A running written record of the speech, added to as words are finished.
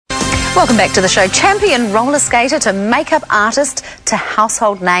Welcome back to the show. Champion roller skater to makeup artist to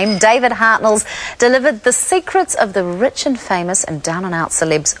household name, David Hartnell's delivered the secrets of the rich and famous and down-and-out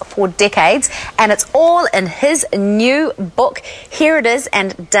celebs for decades, and it's all in his new book. Here it is,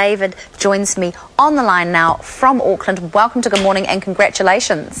 and David joins me on the line now from Auckland. Welcome to Good Morning and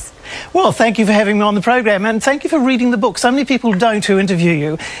congratulations. Well, thank you for having me on the programme, and thank you for reading the book. So many people don't who interview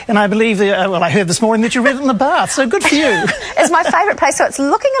you, and I believe that, well, I heard this morning that you read it in the bath, so good for you. It's my favourite place, so it's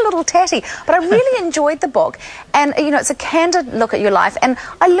looking a little tatty, but I really enjoyed the book, and, you know, it's a candid look at your life, and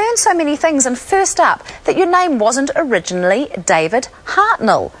I learned so many things, and first up, that your name wasn't originally David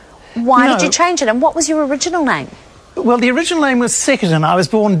Hartnell. Why did you change it, and what was your original name? Well, the original name was Seckerton. I was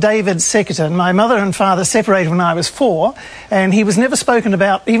born David Seckerton. My mother and father separated when I was 4, and he was never spoken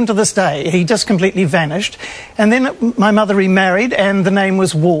about, even to this day. He just completely vanished. And then my mother remarried, and the name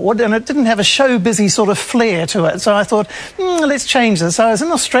was Ward, and it didn't have a show-busy sort of flair to it. So I thought, let's change this. So I was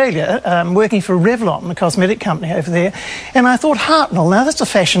in Australia working for Revlon, the cosmetic company over there, and I thought Hartnell. Now, that's a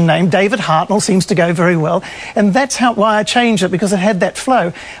fashion name. David Hartnell seems to go very well, and that's why I changed it, because it had that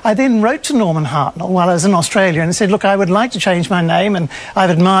flow. I then wrote to Norman Hartnell while I was in Australia and said, look, I would like to change my name, and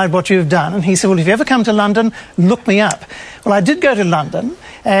I've admired what you've done. And he said, well, if you ever come to London, look me up. Well, I did go to London,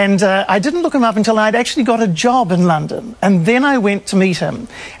 and I didn't look him up until I'd actually got a job in London. And then I went to meet him.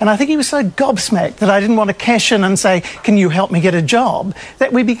 And I think he was so gobsmacked that I didn't want to cash in and say, can you help me get a job?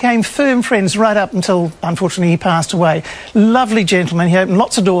 That we became firm friends right up until, unfortunately, he passed away. Lovely gentleman. He opened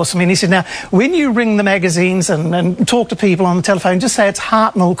lots of doors for me. And he said, now, when you ring the magazines and talk to people on the telephone, just say it's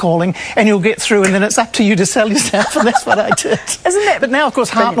Hartnell calling, and you'll get through, and then it's up to you to sell yourself. And that's what I did. Isn't that? But now, of course,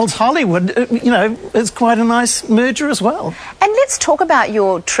 Hartnell's Hollywood, you know, is quite a nice merger as well. And let's talk about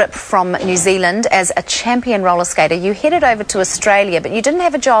your trip from New Zealand as a champion roller skater. You headed over to Australia, but you didn't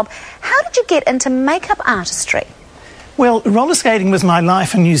have a job. How did you get into makeup artistry? Well, roller skating was my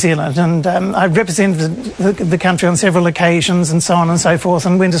life in New Zealand, and I represented the country on several occasions and so on and so forth,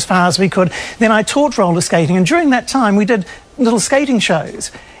 and went as far as we could. Then I taught roller skating, and during that time we did little skating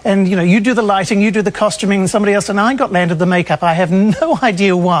shows. And, you know, you do the lighting, you do the costuming, and somebody else, and I got landed the makeup. I have no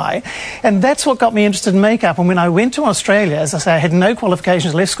idea why. And that's what got me interested in makeup. And when I went to Australia, as I say, I had no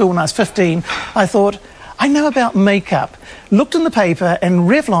qualifications, left school when I was 15, I thought, I know about makeup. Looked in the paper, and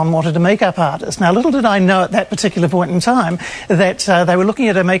Revlon wanted a makeup artist. Now, little did I know at that particular point in time that they were looking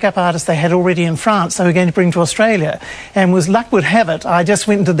at a makeup artist they had already in France they were going to bring to Australia. And as luck would have it, I just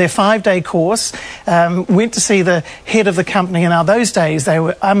went into their 5-day course, went to see the head of the company. And now, those days, they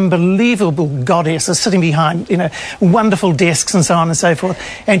were unbelievable goddesses sitting behind, you know, wonderful desks and so on and so forth.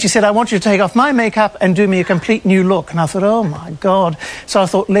 And she said, I want you to take off my makeup and do me a complete new look. And I thought, oh, my God. So I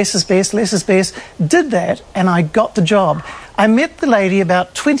thought, less is best, less is best. Did that, and I got the job. I met the lady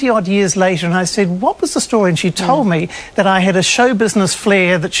about 20-odd years later, and I said, what was the story? And she told me that I had a show business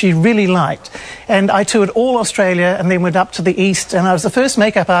flair that she really liked. And I toured all Australia and then went up to the East, and I was the first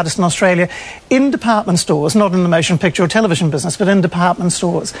makeup artist in Australia in department stores, not in the motion picture or television business, but in department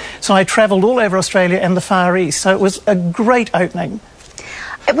stores. So I travelled all over Australia and the Far East, so it was a great opening.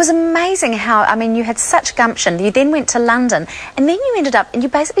 It was amazing how, I mean, you had such gumption. You then went to London, and then you ended up, and you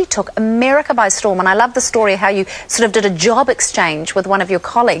basically took America by storm. And I love the story how you sort of did a job exchange with one of your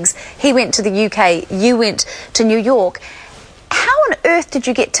colleagues. He went to the UK, you went to New York. How on earth did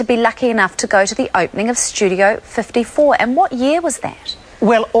you get to be lucky enough to go to the opening of Studio 54, and what year was that?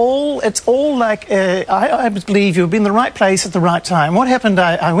 Well, it's all like, I believe you've been in the right place at the right time. What happened,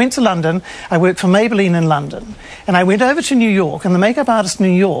 I went to London, I worked for Maybelline in London, and I went over to New York, and the makeup artist in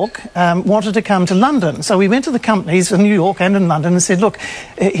New York wanted to come to London. So we went to the companies in New York and in London and said, look,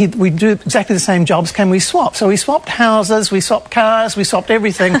 we do exactly the same jobs, can we swap? So we swapped houses, we swapped cars, we swapped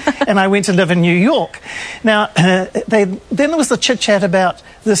everything, and I went to live in New York. Now, then there was the chit-chat about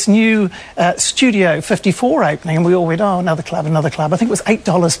this new Studio 54 opening, and we all went, oh, another club, another club. I think it was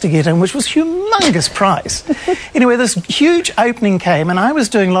 $8 to get in, which was a humongous price. Anyway, this huge opening came, and I was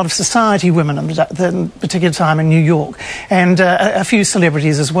doing a lot of society women at the particular time in New York, and a few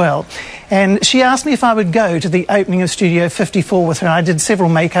celebrities as well. And she asked me if I would go to the opening of Studio 54 with her. I did several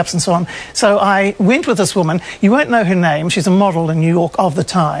makeups and so on. So I went with this woman. You won't know her name. She's a model in New York of the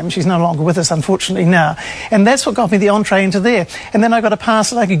time. She's no longer with us, unfortunately, now. And that's what got me the entree into there. And then I got a pass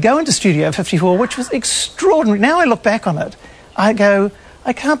that I could go into Studio 54, which was extraordinary. Now I look back on it, I go,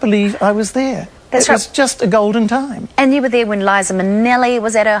 I can't believe I was there. It was just a golden time. And you were there when Liza Minnelli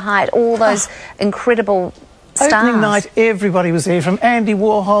was at her height, all those incredible stars. Opening night, everybody was there, from Andy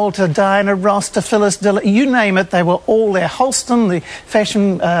Warhol to Diana Ross to Phyllis Diller, you name it, they were all there. Holston, the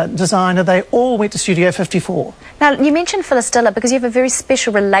fashion designer, they all went to Studio 54. Now, you mentioned Phyllis Diller because you have a very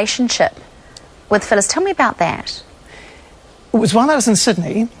special relationship with Phyllis. Tell me about that. It was while I was in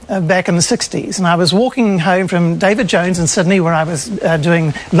Sydney, back in the 60s, and I was walking home from David Jones in Sydney, where I was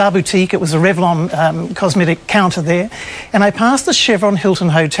doing La Boutique. It was a Revlon cosmetic counter there. And I passed the Chevron Hilton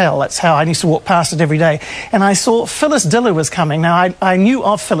Hotel. That's how I used to walk past it every day. And I saw Phyllis Diller was coming. Now, I knew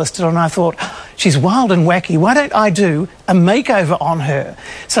of Phyllis Diller, and I thought, she's wild and wacky. Why don't I do a makeover on her?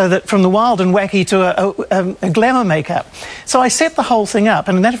 So that from the wild and wacky to a glamour makeup. So I set the whole thing up.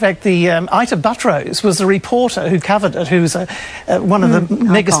 And in that fact, the Ita Buttrose was the reporter who covered it, who's one of the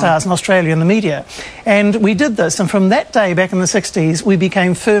megastars in Australia in the media. And we did this, and from that day back in the 60s, we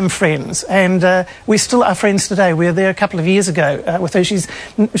became firm friends. And we still are friends today. We were there a couple of years ago with her. She's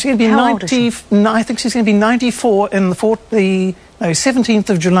going to be 90. I think she's going to be 94 in the 17th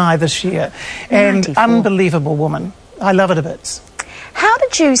of July this year. And 94. Unbelievable woman. I love her to bits. How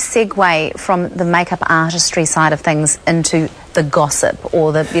did you segue from the makeup artistry side of things into the gossip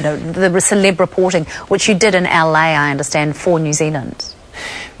or the celeb reporting, which you did in LA, I understand, for New Zealand?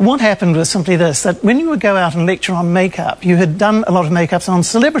 What happened was simply this, that when you would go out and lecture on makeup, you had done a lot of makeups on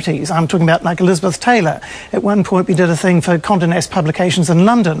celebrities. I'm talking about like Elizabeth Taylor. At one point we did a thing for Condé Nast Publications in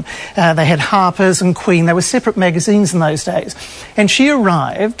London. They had Harper's and Queen. They were separate magazines in those days. And she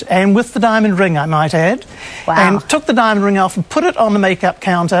arrived, and with the diamond ring, I might add, and took the diamond ring off and put it on the makeup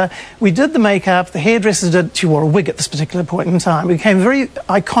counter. We did the makeup, the hairdresser did, she wore a wig at this particular point in time. It became a very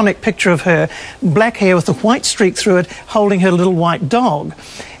iconic picture of her, black hair with a white streak through it, holding her little white dog.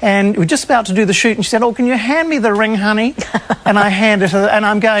 And we're just about to do the shoot, and she said, "Oh, can you hand me the ring, honey?" And I handed her, and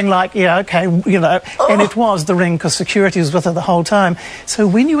I'm going like, yeah, okay, And it was the ring, because security was with her the whole time. So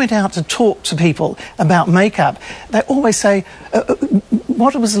when you went out to talk to people about makeup, they always say,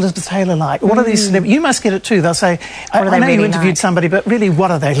 what was Elizabeth Taylor like? What are these celebrities? You must get it too. They'll say, I know you interviewed somebody, but really, what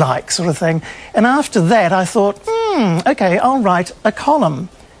are they like, sort of thing. And after that, I thought, okay, I'll write a column.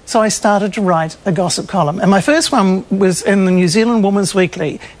 So I started to write a gossip column. And my first one was in the New Zealand Woman's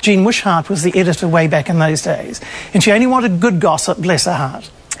Weekly. Jean Wishart was the editor way back in those days. And she only wanted good gossip, bless her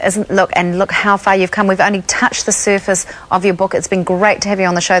heart. Look how far you've come. We've only touched the surface of your book. It's been great to have you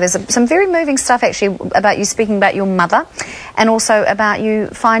on the show. There's some very moving stuff, actually, about you speaking about your mother and also about you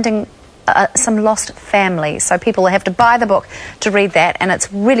finding some lost family. So people have to buy the book to read that, and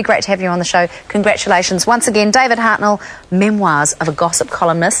it's really great to have you on the show. Congratulations once again, David Hartnell, Memoirs of a Gossip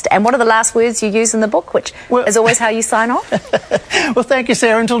Columnist. And what are the last words you use in the book, which is always how you sign off? Well, thank you,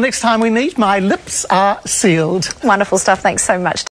 Sarah. Until next time we meet, my lips are sealed. Wonderful stuff. Thanks so much.